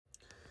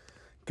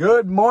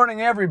Good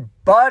morning,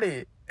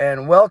 everybody,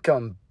 and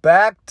welcome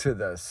back to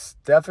the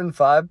Stefan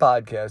 5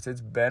 podcast. It's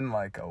been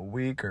like a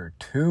week or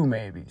two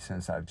maybe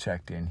since I've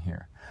checked in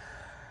here.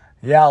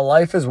 Yeah,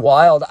 life is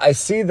wild. I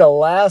see the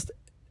last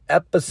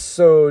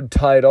episode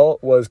title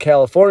was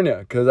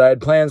California because I had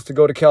plans to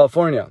go to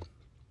California.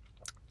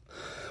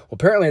 Well,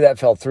 apparently that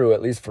fell through,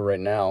 at least for right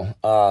now.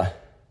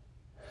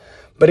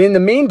 But in the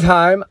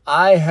meantime,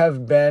 I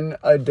have been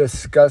a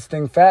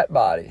disgusting fat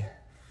body.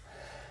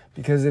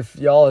 Because if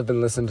y'all have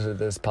been listening to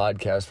this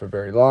podcast for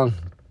very long,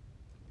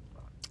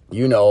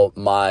 you know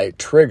my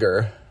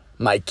trigger,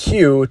 my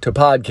cue to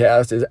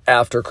podcast is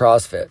after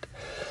CrossFit.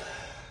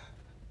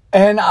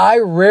 And I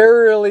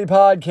rarely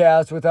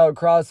podcast without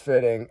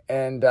CrossFitting.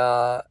 And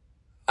I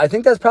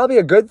think that's probably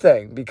a good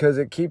thing because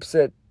it keeps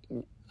it,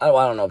 I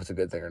don't know if it's a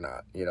good thing or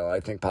not. You know,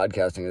 I think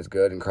podcasting is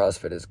good and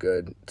CrossFit is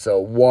good.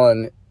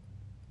 So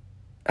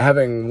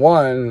having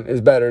one is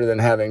better than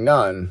having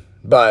none.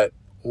 But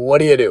what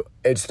do you do?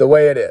 It's the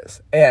way it is.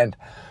 And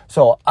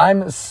so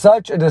I'm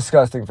such a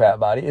disgusting fat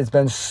body. It's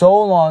been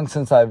so long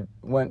since I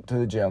went to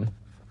the gym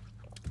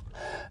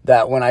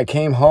that when I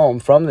came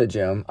home from the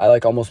gym, I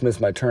almost missed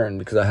my turn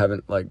because I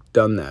haven't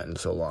done that in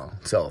so long.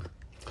 So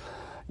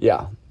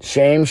yeah,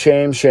 shame.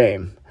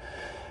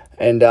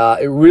 And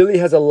it really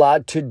has a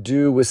lot to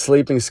do with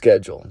sleeping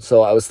schedule.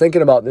 So I was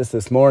thinking about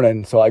this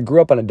morning. So I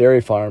grew up on a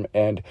dairy farm,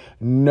 and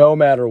no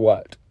matter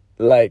what,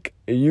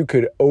 you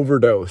could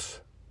overdose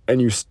and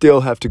you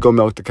still have to go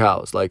milk the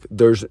cows. You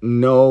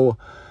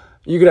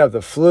could have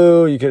the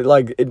flu, you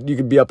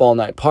could be up all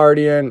night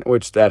partying,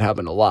 which that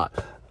happened a lot.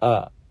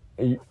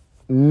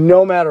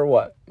 No matter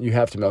what, you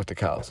have to milk the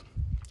cows.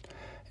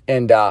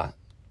 And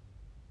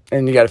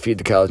you got to feed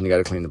the cows and you got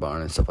to clean the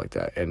barn and stuff like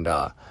that. And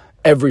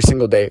every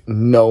single day,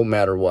 no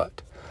matter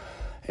what.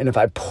 And if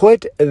I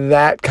put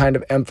that kind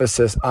of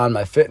emphasis on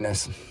my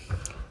fitness,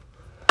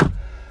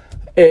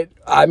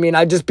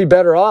 I'd just be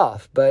better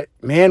off. But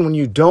man, when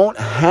you don't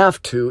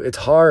have to, it's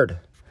hard.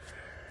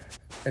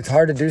 It's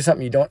hard to do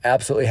something you don't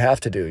absolutely have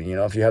to do,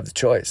 if you have the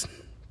choice.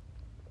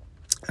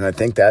 And I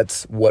think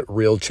that's what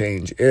real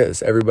change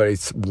is. Everybody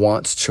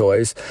wants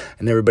choice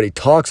and everybody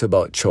talks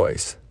about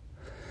choice.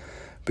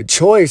 But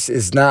choice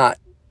is not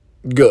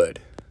good.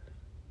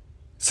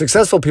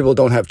 Successful people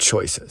don't have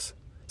choices.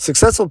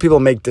 Successful people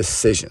make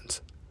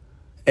decisions.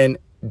 And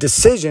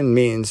decision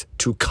means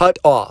to cut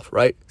off,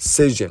 right?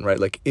 Scission, right?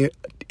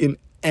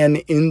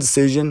 An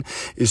incision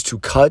is to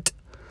cut.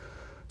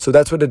 So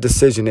that's what a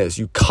decision is.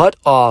 You cut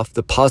off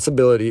the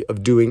possibility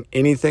of doing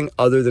anything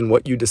other than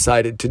what you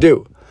decided to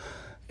do.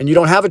 And you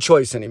don't have a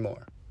choice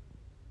anymore.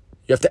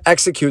 You have to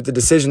execute the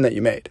decision that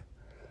you made.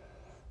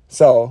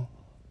 So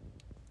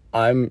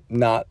I'm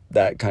not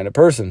that kind of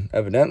person,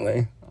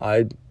 evidently.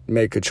 I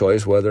make a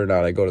choice whether or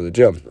not I go to the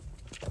gym.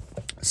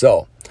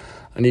 So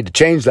I need to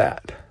change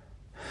that.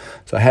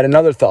 So I had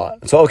another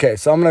thought. So I'm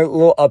going to a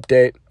little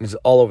update. It's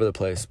all over the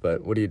place,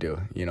 but what do you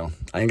do?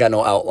 I ain't got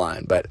no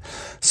outline. But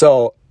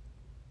so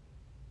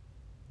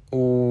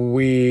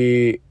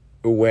we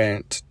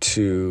went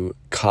to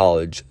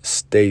College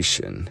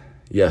Station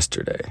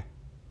yesterday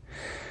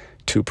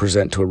to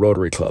present to a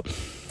Rotary Club.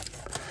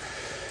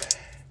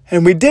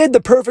 And we did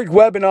the perfect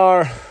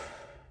webinar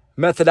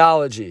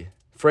methodology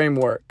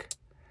framework.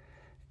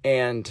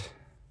 And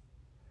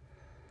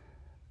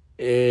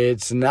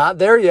it's not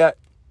there yet.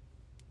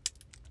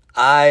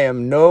 I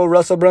am no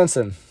Russell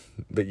Brunson,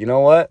 but you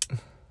know what?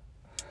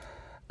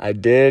 I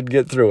did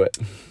get through it.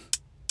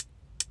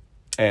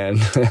 And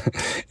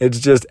it's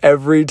just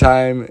every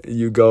time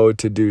you go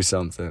to do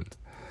something,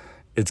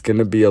 it's going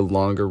to be a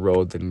longer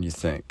road than you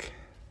think.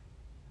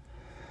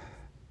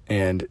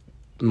 And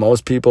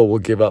most people will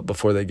give up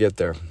before they get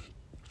there.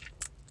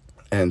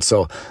 And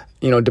so,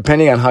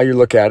 depending on how you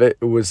look at it,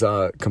 it was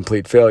a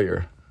complete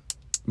failure.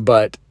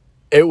 But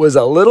it was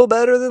a little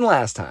better than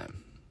last time.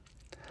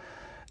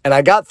 And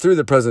I got through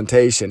the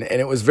presentation, and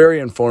it was very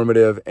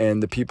informative,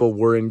 and the people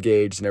were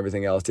engaged and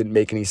everything else. Didn't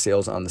make any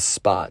sales on the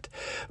spot.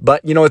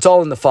 But, it's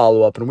all in the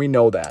follow-up, and we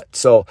know that.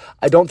 So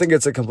I don't think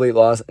it's a complete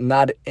loss,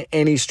 not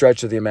any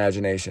stretch of the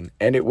imagination.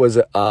 And it was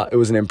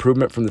an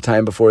improvement from the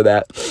time before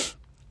that.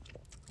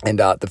 And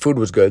the food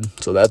was good,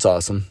 so that's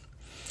awesome.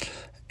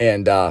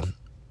 And so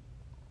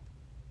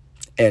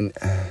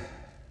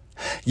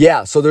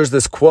there's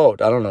this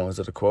quote. I don't know, is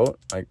it a quote?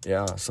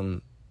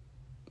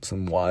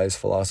 Some wise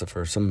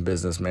philosopher, some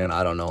businessman,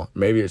 I don't know.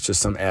 Maybe it's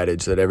just some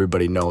adage that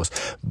everybody knows.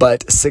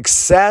 But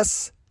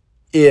success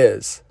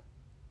is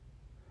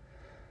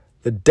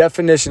the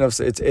definition of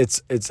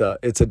it's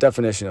a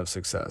definition of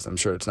success. I'm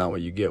sure it's not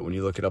what you get when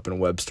you look it up in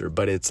Webster,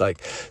 but it's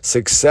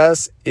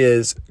success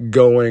is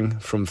going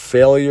from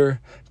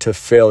failure to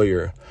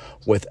failure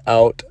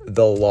without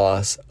the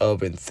loss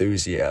of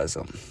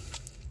enthusiasm.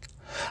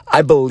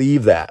 I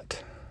believe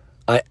that.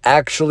 I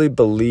actually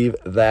believe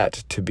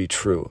that to be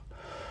true.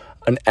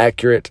 An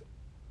accurate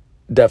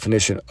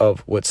definition of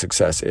what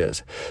success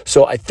is.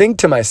 So I think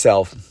to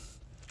myself,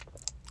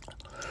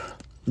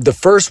 the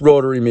first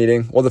Rotary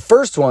meeting, the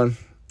first one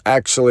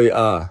actually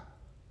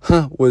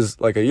was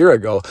like a year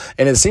ago,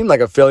 and it seemed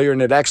like a failure,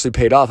 and it actually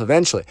paid off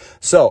eventually.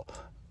 So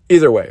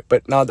either way,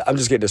 but now I'm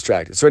just getting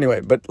distracted. So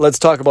anyway, but let's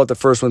talk about the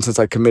first one since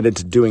I committed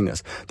to doing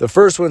this. The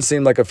first one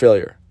seemed like a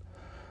failure.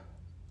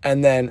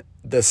 And then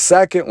the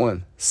second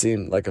one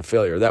seemed like a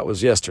failure. That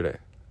was yesterday.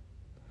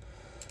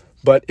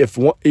 But if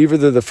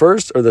either the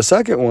first or the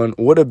second one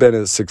would have been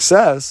a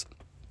success,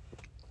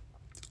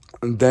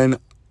 then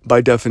by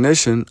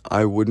definition,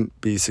 I wouldn't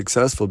be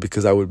successful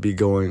because I would be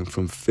going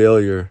from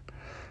failure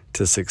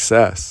to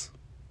success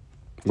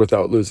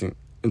without losing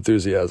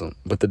enthusiasm.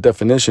 But the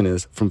definition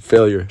is from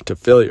failure to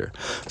failure.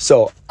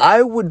 So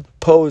I would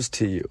pose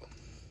to you,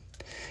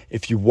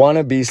 if you want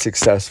to be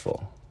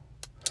successful,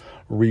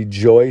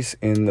 rejoice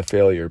in the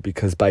failure,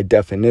 because by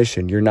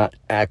definition, you're not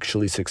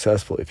actually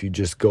successful if you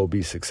just go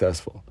be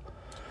successful.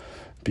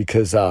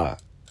 Because,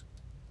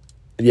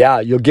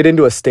 you'll get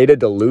into a state of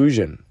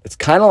delusion. It's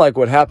kind of like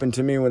what happened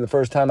to me when the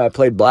first time I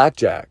played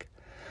blackjack.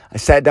 I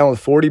sat down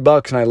with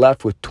 $40 and I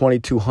left with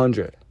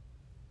 $2,200.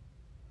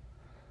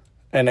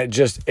 And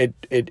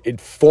it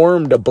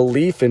formed a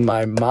belief in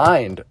my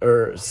mind,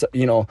 or,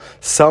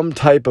 some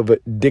type of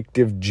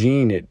addictive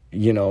gene.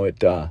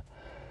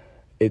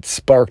 It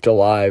sparked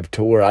alive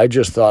to where I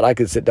just thought I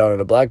could sit down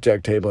at a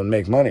blackjack table and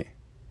make money.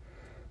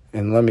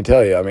 And let me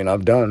tell you,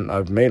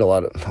 I've made a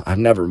lot of, I've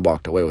never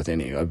walked away with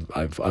any.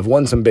 I've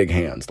won some big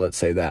hands, let's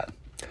say that.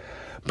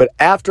 But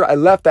after I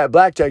left that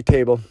blackjack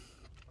table,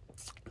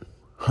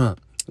 a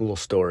little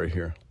story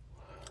here.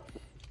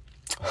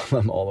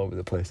 I'm all over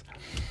the place.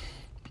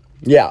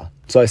 Yeah,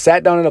 so I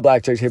sat down at a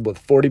blackjack table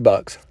with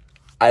 $40.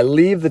 I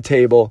leave the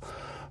table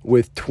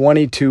with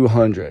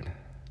 $2,200.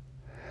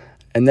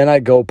 And then I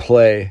go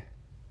play,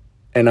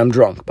 and I'm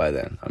drunk by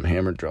then. I'm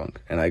hammered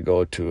drunk. And I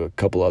go to a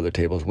couple other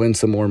tables, win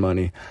some more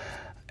money.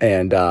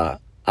 And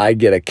I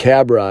get a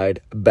cab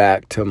ride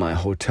back to my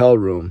hotel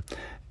room.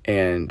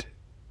 And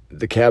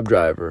the cab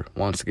driver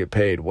wants to get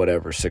paid,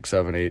 whatever, 6,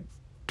 7, 8,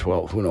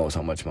 12, who knows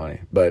how much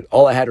money. But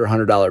all I had were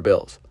 $100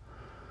 bills.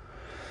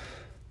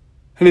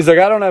 And he's like,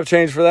 I don't have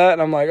change for that.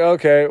 And I'm like,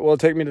 okay, well,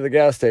 take me to the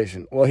gas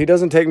station. Well, he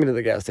doesn't take me to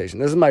the gas station.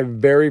 This is my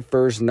very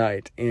first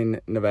night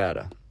in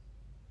Nevada.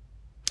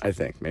 I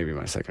think maybe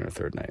my second or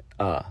third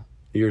night,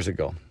 years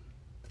ago.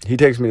 He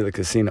takes me to the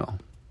casino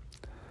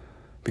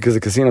because the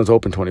casino's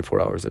open 24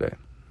 hours a day.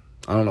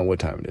 I don't know what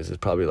time it is. It's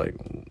probably like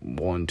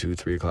 1, 2,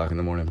 3 o'clock in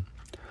the morning.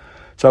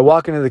 So I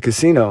walk into the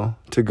casino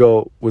to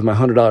go with my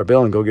 $100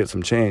 bill and go get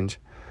some change.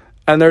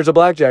 And there's a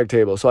blackjack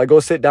table. So I go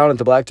sit down at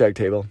the blackjack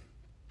table.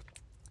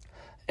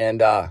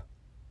 And I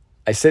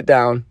sit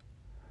down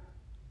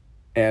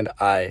and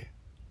I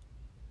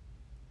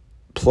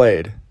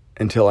played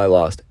until I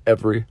lost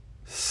every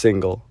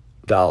single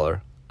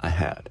dollar I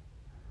had.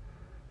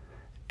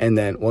 And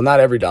then, well,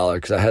 not every dollar,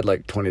 because I had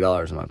like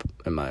 $20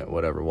 in my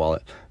whatever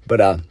wallet. But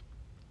I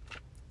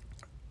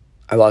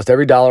lost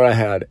every dollar I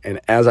had. And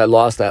as I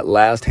lost that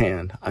last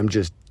hand, I'm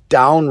just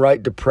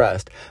downright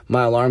depressed.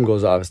 My alarm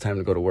goes off. It's time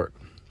to go to work.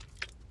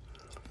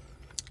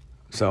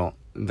 So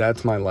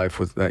that's my life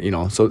with that,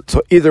 So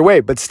either way,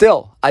 but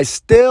still, I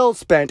still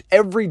spent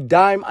every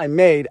dime I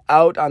made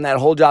out on that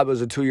whole job. It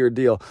was a 2-year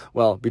deal.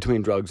 Well,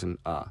 between drugs and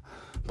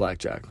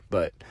blackjack.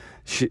 But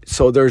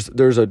so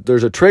there's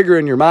a trigger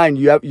in your mind.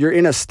 You're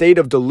in a state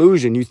of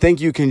delusion. You think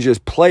you can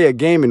just play a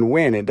game and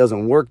win. It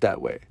doesn't work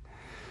that way.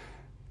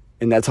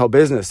 And that's how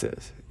business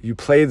is. You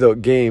play the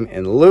game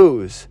and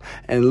lose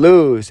and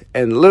lose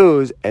and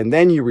lose. And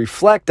then you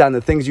reflect on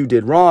the things you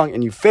did wrong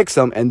and you fix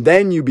them. And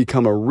then you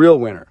become a real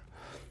winner.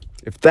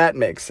 If that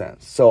makes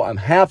sense. So I'm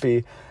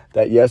happy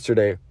that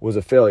yesterday was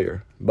a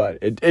failure, but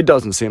it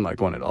doesn't seem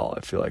like one at all.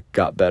 I feel like it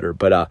got better,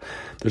 but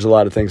there's a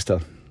lot of things to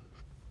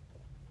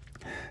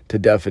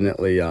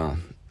definitely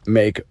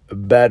make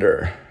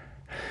better.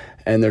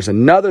 And there's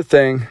another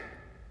thing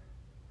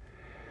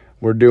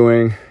we're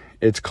doing.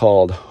 It's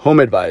called Home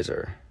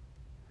Advisor.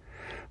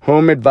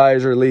 Home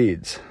Advisor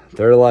leads.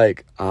 They're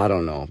like, I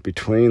don't know,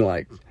 between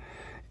like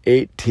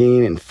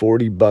 $18 and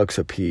 $40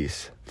 a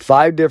piece.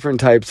 5 different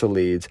types of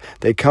leads.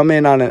 They come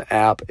in on an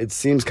app. It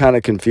seems kind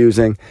of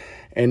confusing,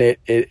 and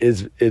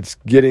it's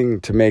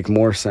getting to make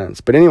more sense.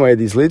 But anyway,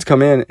 these leads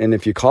come in, and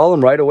if you call them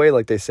right away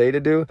like they say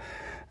to do,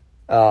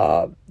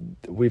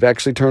 we've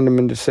actually turned them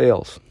into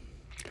sales.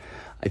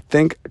 I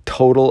think a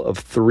total of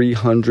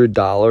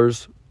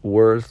 $300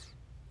 worth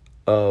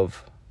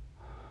of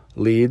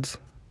leads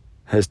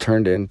has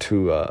turned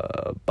into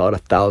about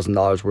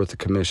 $1,000 worth of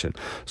commission.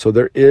 So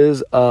there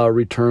is a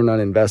return on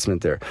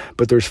investment there,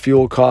 but there's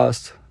fuel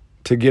costs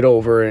to get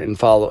over and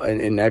follow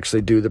and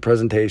actually do the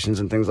presentations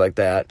and things like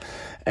that.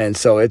 And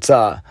so it's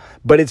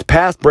but it's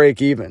past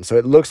break even. So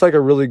it looks like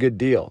a really good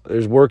deal.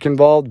 There's work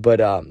involved,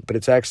 but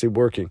it's actually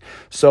working.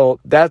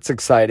 So that's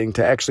exciting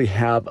to actually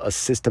have a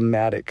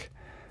systematic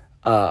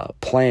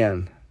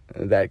plan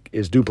that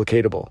is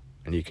duplicatable,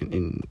 and you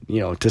can,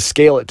 to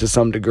scale it to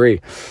some degree.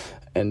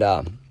 And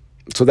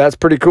so that's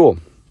pretty cool.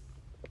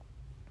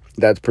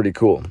 That's pretty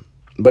cool.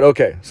 But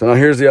okay, so now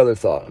here's the other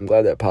thought. I'm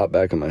glad that popped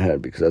back in my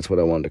head because that's what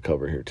I wanted to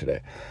cover here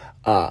today.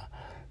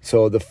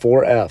 So the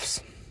 4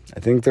 F's, I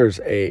think there's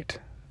 8.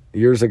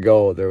 years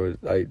ago,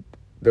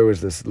 there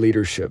was this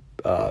leadership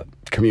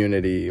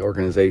community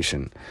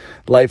organization.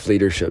 Life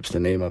Leadership's the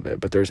name of it,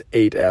 but there's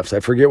 8 F's. I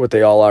forget what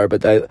they all are,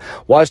 but I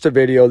watched a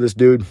video. This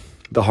dude,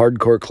 the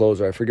hardcore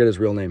closer, I forget his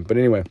real name, but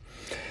anyway,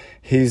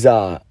 he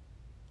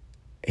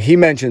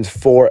mentions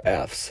 4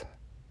 F's.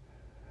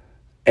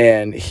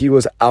 And he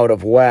was out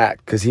of whack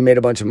because he made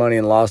a bunch of money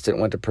and lost it and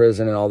went to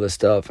prison and all this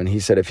stuff. And he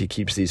said if he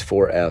keeps these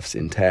 4 F's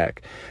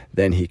intact,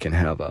 then he can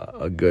have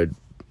a good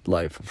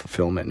life of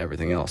fulfillment and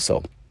everything else.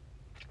 So,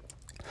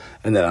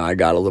 and then I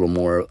got a little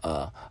more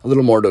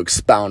to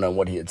expound on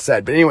what he had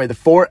said. But anyway, the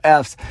 4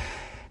 F's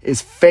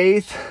is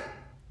faith,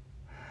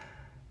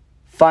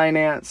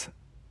 finance,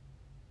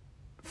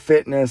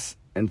 fitness,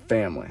 and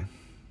family.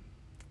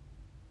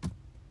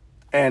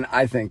 And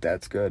I think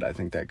that's good. I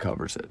think that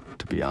covers it,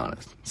 to be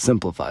honest.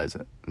 Simplifies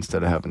it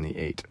instead of having the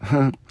 8.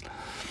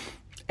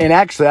 And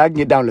actually, I can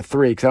get down to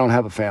 3 because I don't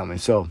have a family.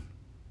 So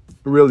it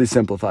really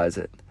simplifies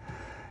it.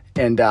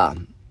 And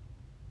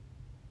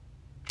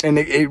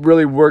it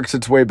really works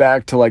its way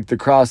back to like the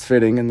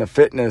CrossFitting and the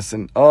fitness.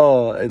 And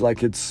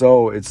it's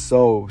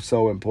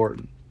so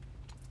important.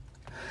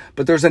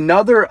 But there's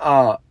another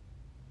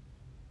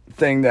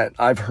thing that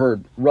I've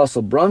heard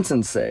Russell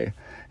Brunson say.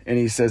 And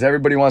he says,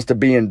 everybody wants to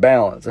be in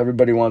balance.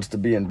 Everybody wants to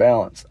be in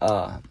balance.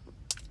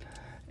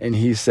 And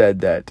he said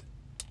that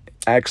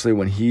actually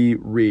when he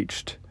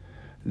reached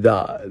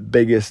the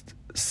biggest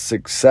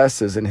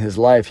successes in his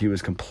life, he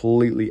was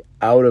completely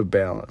out of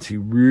balance. He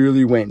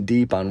really went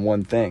deep on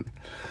one thing.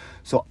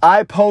 So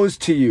I pose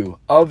to you,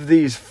 of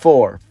these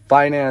 4,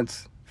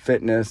 finance,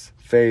 fitness,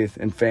 faith,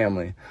 and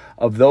family,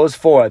 of those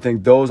 4, I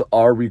think those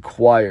are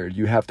required.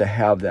 You have to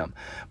have them.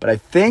 But I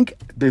think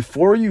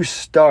before you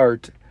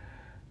start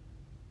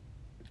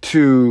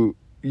to,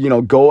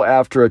 go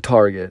after a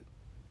target,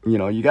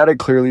 you got to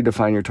clearly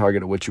define your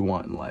target of what you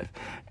want in life.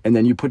 And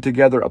then you put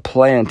together a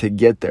plan to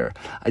get there.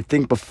 I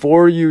think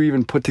before you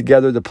even put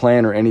together the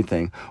plan or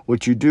anything,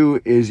 what you do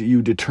is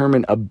you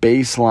determine a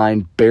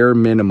baseline bare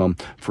minimum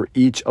for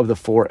each of the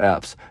 4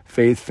 F's: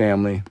 faith,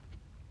 family,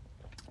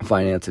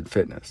 finance, and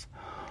fitness.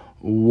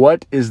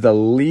 What is the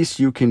least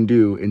you can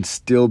do and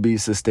still be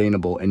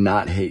sustainable and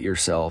not hate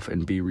yourself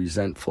and be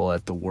resentful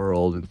at the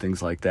world and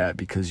things like that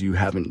because you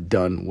haven't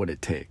done what it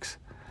takes?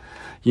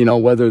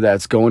 Whether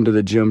that's going to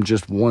the gym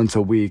just once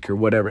a week or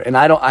whatever. And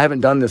I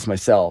haven't done this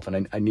myself,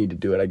 and I need to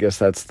do it. I guess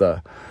that's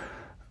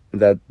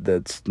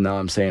now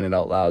I'm saying it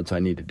out loud, so I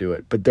need to do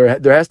it. But there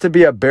has to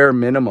be a bare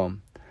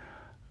minimum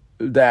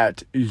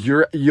that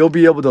you'll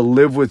be able to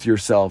live with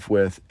yourself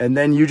with, and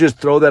then you just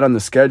throw that on the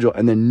schedule,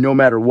 and then no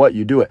matter what,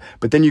 you do it.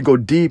 But then you go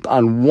deep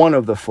on one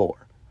of the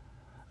 4.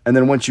 And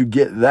then once you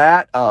get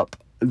that up,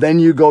 then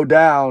you go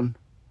down,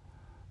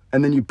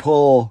 and then you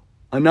pull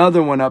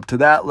another one up to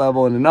that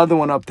level and another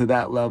one up to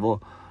that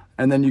level,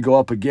 and then you go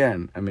up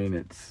again. I mean,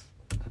 if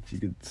you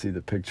could see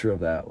the picture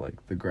of that, like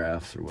the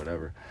graphs or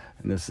whatever.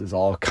 And this is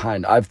all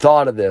I've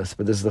thought of this,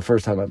 but this is the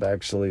first time I've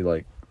actually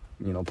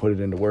put it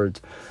into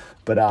words.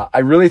 But I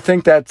really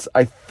think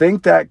I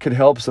think that could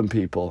help some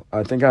people.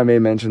 I think I may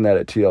mention that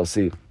at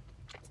TLC.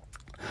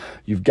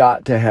 You've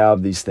got to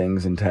have these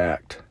things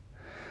intact.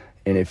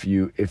 And if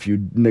you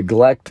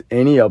neglect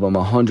any of them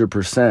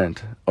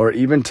 100%, or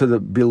even to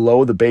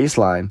below the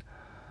baseline,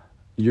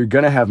 you're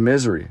going to have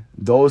misery.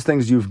 Those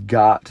things you've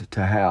got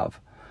to have.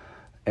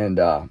 And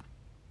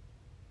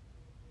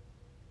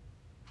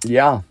you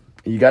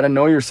got to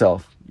know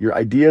yourself. Your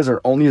ideas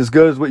are only as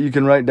good as what you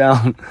can write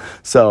down.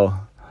 So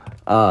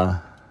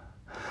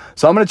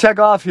I'm going to check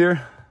off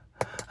here.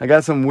 I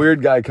got some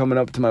weird guy coming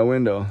up to my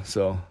window,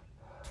 so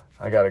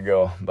I got to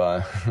go.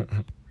 Bye.